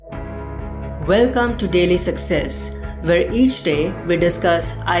Welcome to Daily Success, where each day we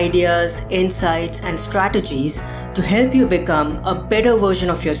discuss ideas, insights, and strategies to help you become a better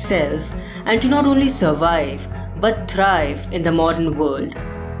version of yourself and to not only survive but thrive in the modern world.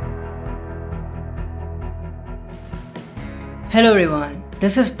 Hello everyone,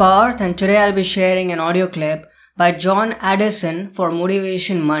 this is Parth and today I'll be sharing an audio clip by John Addison for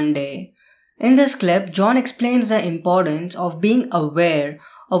Motivation Monday. In this clip, John explains the importance of being aware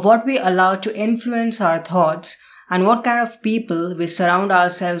of what we allow to influence our thoughts and what kind of people we surround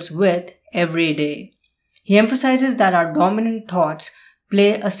ourselves with every day. He emphasizes that our dominant thoughts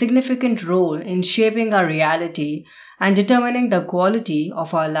play a significant role in shaping our reality and determining the quality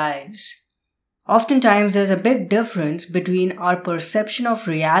of our lives. Oftentimes, there's a big difference between our perception of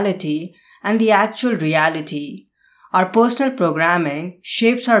reality and the actual reality. Our personal programming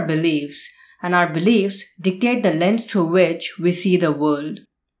shapes our beliefs, and our beliefs dictate the lens through which we see the world.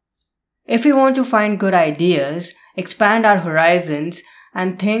 If we want to find good ideas, expand our horizons,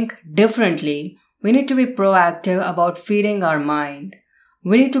 and think differently, we need to be proactive about feeding our mind.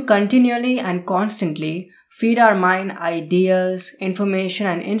 We need to continually and constantly feed our mind ideas, information,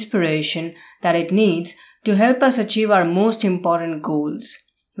 and inspiration that it needs to help us achieve our most important goals.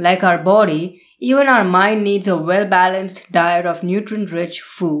 Like our body, even our mind needs a well-balanced diet of nutrient-rich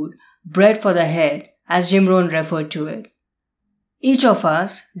food, bread for the head, as Jim Rohn referred to it. Each of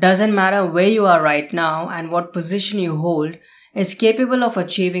us, doesn't matter where you are right now and what position you hold, is capable of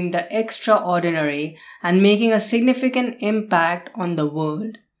achieving the extraordinary and making a significant impact on the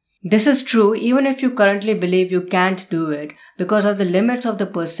world. This is true even if you currently believe you can't do it because of the limits of the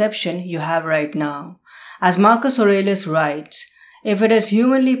perception you have right now. As Marcus Aurelius writes, if it is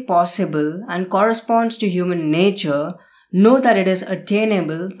humanly possible and corresponds to human nature, know that it is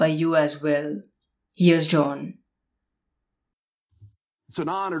attainable by you as well. Here's John. It's an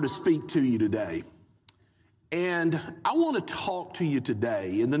honor to speak to you today. And I want to talk to you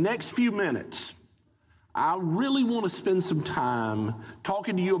today. In the next few minutes, I really want to spend some time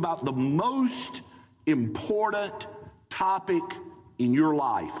talking to you about the most important topic in your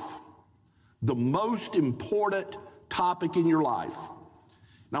life. The most important topic in your life.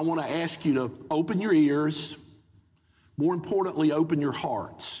 And I want to ask you to open your ears. More importantly, open your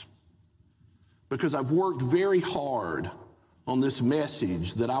hearts. Because I've worked very hard on this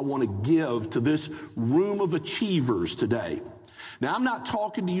message that I want to give to this room of achievers today. Now, I'm not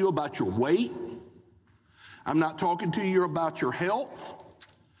talking to you about your weight. I'm not talking to you about your health.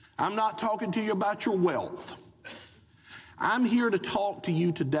 I'm not talking to you about your wealth. I'm here to talk to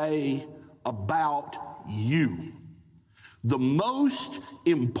you today about you. The most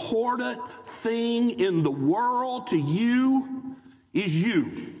important thing in the world to you is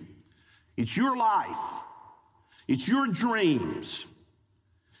you. It's your life. It's your dreams.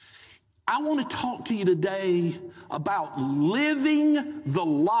 I want to talk to you today about living the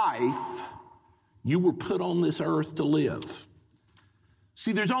life you were put on this earth to live.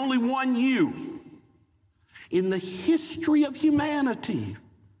 See, there's only one you. In the history of humanity,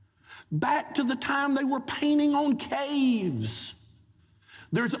 back to the time they were painting on caves,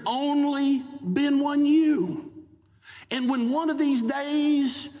 there's only been one you. And when one of these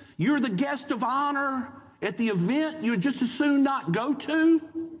days you're the guest of honor at the event you'd just as soon not go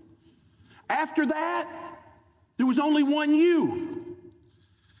to, after that, there was only one you.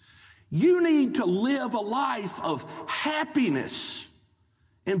 You need to live a life of happiness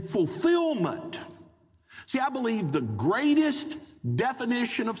and fulfillment. See, I believe the greatest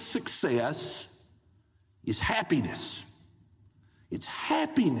definition of success is happiness. It's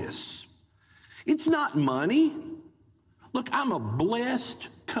happiness. It's not money. Look, I'm a blessed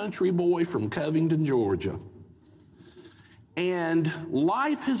country boy from Covington, Georgia. And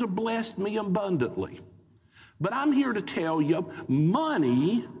life has blessed me abundantly. But I'm here to tell you,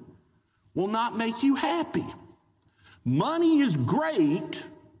 money will not make you happy. Money is great,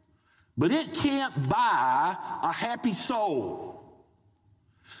 but it can't buy a happy soul.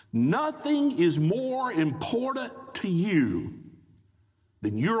 Nothing is more important to you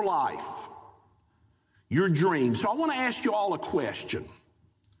than your life, your dreams. So I want to ask you all a question.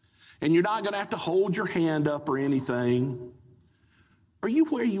 And you're not going to have to hold your hand up or anything. Are you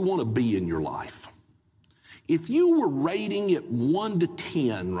where you want to be in your life? If you were rating it 1 to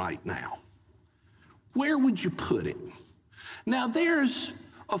 10 right now, where would you put it? Now, there's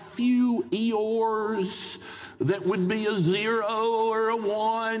a few Eeyores that would be a 0 or a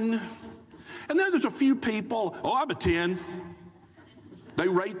 1. And then there's a few people, I'm a 10. They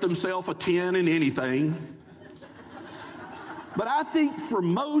rate themselves a 10 in anything. But I think for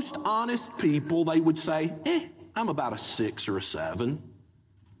most honest people, they would say, I'm about a 6 or a 7.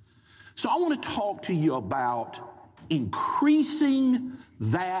 So I want to talk to you about increasing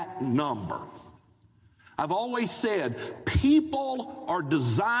that number. I've always said people are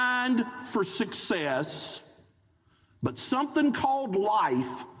designed for success, but something called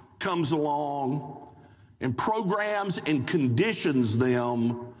life comes along and programs and conditions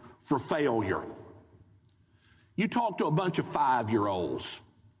them for failure. You talk to a bunch of 5-year-olds,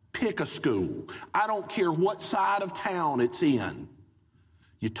 pick a school. I don't care what side of town it's in.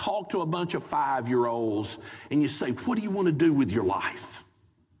 You talk to a bunch of 5-year-olds and you say, what do you want to do with your life?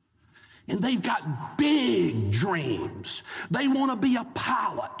 And they've got big dreams. They want to be a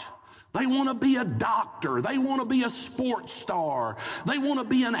pilot. They want to be a doctor. They want to be a sports star. They want to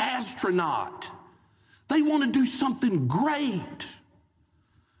be an astronaut. They want to do something great.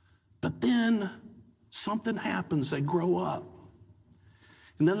 But then something happens. They grow up.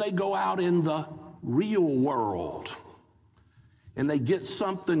 And then they go out in the real world. And they get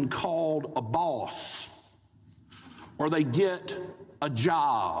something called a boss. Or they get a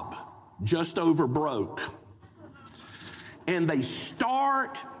job just over broke. And they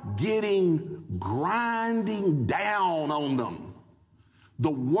start grinding down on them.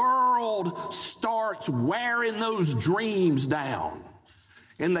 The world starts wearing those dreams down.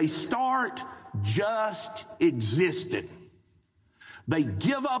 And they start just existing. They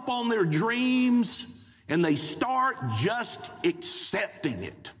give up on their dreams and they start just accepting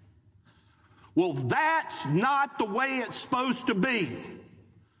it. Well, that's not the way it's supposed to be.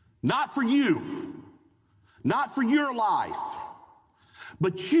 Not for you. Not for your life.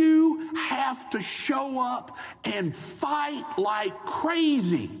 But you have to show up and fight like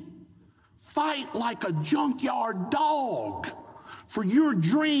crazy. Fight like a junkyard dog for your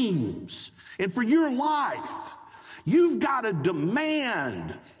dreams and for your life. You've got to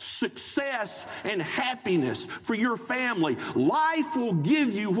demand success and happiness for your family. Life will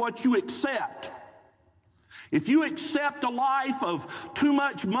give you what you accept. If you accept a life of too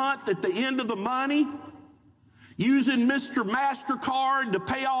much month at the end of the money, using Mr. MasterCard to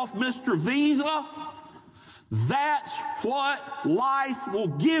pay off Mr. Visa, that's what life will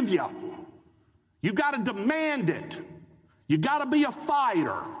give you. You got to demand it. You got to be a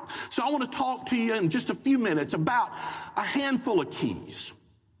fighter. So I want to talk to you in just a few minutes about a handful of keys.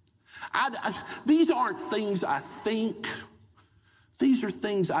 These aren't things I think. These are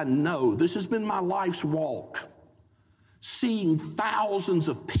things I know. This has been my life's walk. Seeing thousands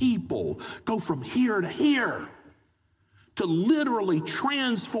of people go from here to here to literally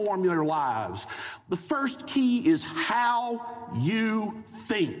transform their lives. The first key is how you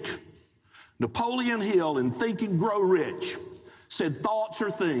think. Napoleon Hill in Think and Grow Rich said thoughts are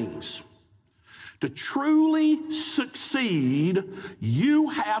things. To truly succeed, you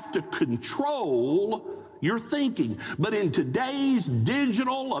have to control your thinking. But in today's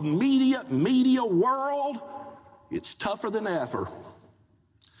digital, immediate media world, it's tougher than ever.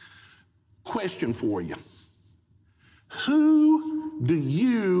 Question for you. Who do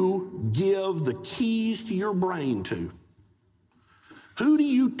you give the keys to your brain to? Who do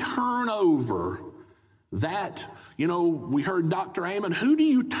you turn over that, we heard Dr. Amen, who do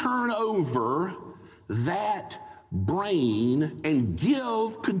you turn over that brain and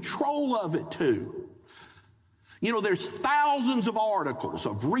give control of it to? There's thousands of articles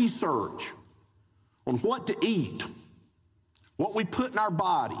of research on what to eat, what we put in our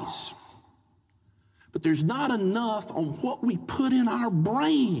bodies. But there's not enough on what we put in our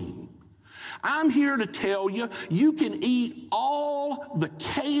brain. I'm here to tell you, you can eat all the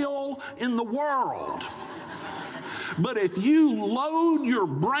kale in the world. But if you load your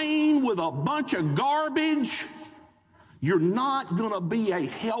brain with a bunch of garbage, you're not going to be a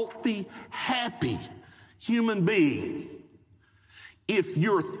healthy, happy human being. If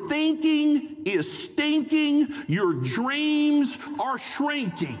your thinking is stinking, your dreams are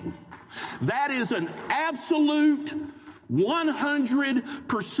shrinking. That is an absolute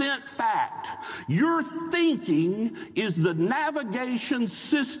 100% fact. Your thinking is the navigation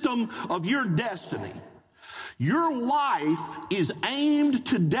system of your destiny. Your life is aimed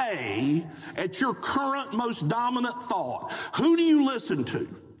today at your current most dominant thought. Who do you listen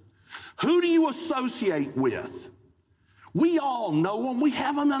to? Who do you associate with? We all know them. We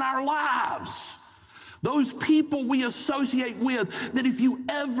have them in our lives. Those people we associate with, that if you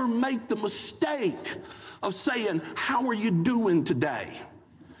ever make the mistake of saying, how are you doing today?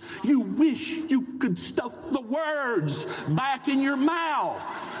 You wish you could stuff the words back in your mouth.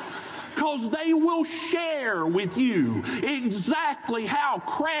 because they will share with you exactly how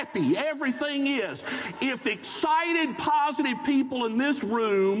crappy everything is. If excited, positive people in this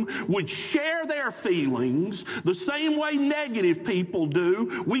room would share their feelings the same way negative people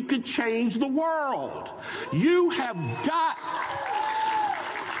do, we could change the world. You have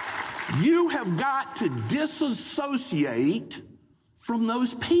got to disassociate from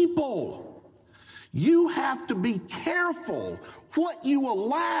those people. You have to be careful what you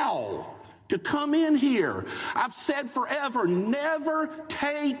allow to come in here. I've said forever, never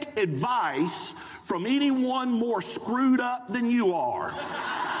take advice from anyone more screwed up than you are.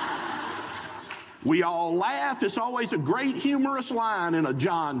 We all laugh. It's always a great humorous line in a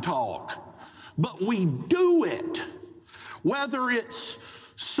John talk. But we do it. Whether it's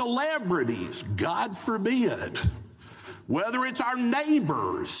celebrities, God forbid. Whether it's our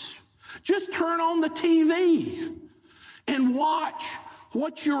neighbors. Just turn on the TV and watch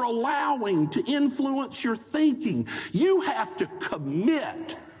what you're allowing to influence your thinking. You have to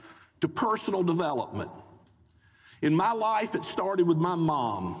commit to personal development. In my life, it started with my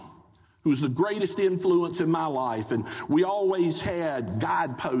mom, who's the greatest influence in my life. And we always had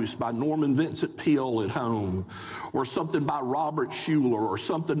Guideposts by Norman Vincent Peale at home, or something by Robert Schuller, or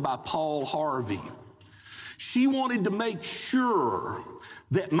something by Paul Harvey. She wanted to make sure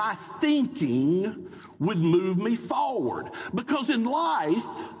that my thinking would move me forward. Because in life,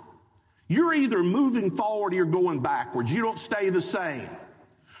 you're either moving forward or you're going backwards. You don't stay the same.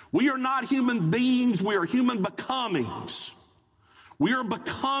 We are not human beings, we are human becomings. We are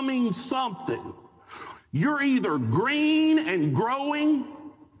becoming something. You're either green and growing,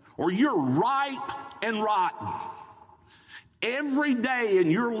 or you're ripe and rotten. Every day in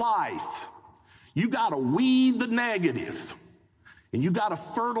your life, you got to weed the negative, and you got to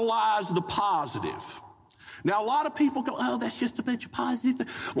fertilize the positive. Now, a lot of people go, oh, that's just a bunch of positive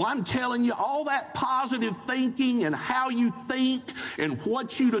things. Well, I'm telling you, all that positive thinking and how you think and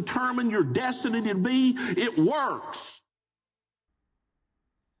what you determine your destiny to be, it works.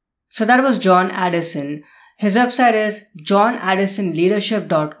 So that was John Addison. His website is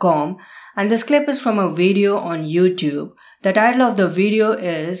johnaddisonleadership.com, and this clip is from a video on YouTube. The title of the video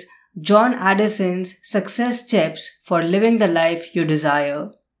is John Addison's Success Tips for Living the Life You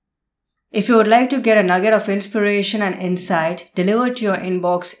Desire. If you would like to get a nugget of inspiration and insight delivered to your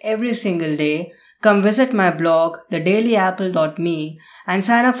inbox every single day, come visit my blog, thedailyapple.me, and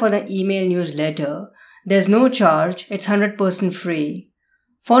sign up for the email newsletter. There's no charge, it's 100% free.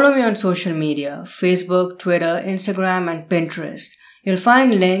 Follow me on social media, Facebook, Twitter, Instagram, and Pinterest. You'll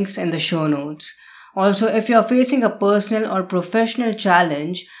find links in the show notes. Also, if you are facing a personal or professional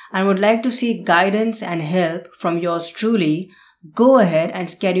challenge and would like to seek guidance and help from yours truly, go ahead and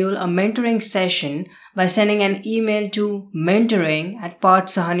schedule a mentoring session by sending an email to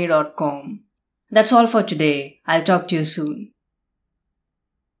mentoring@parthsahani.com. That's all for today. I'll talk to you soon.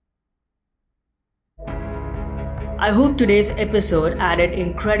 I hope today's episode added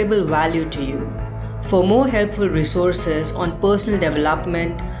incredible value to you. For more helpful resources on personal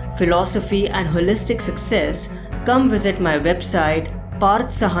development, philosophy, and holistic success, come visit my website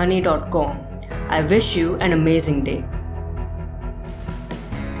parthsahani.com. I wish you an amazing day.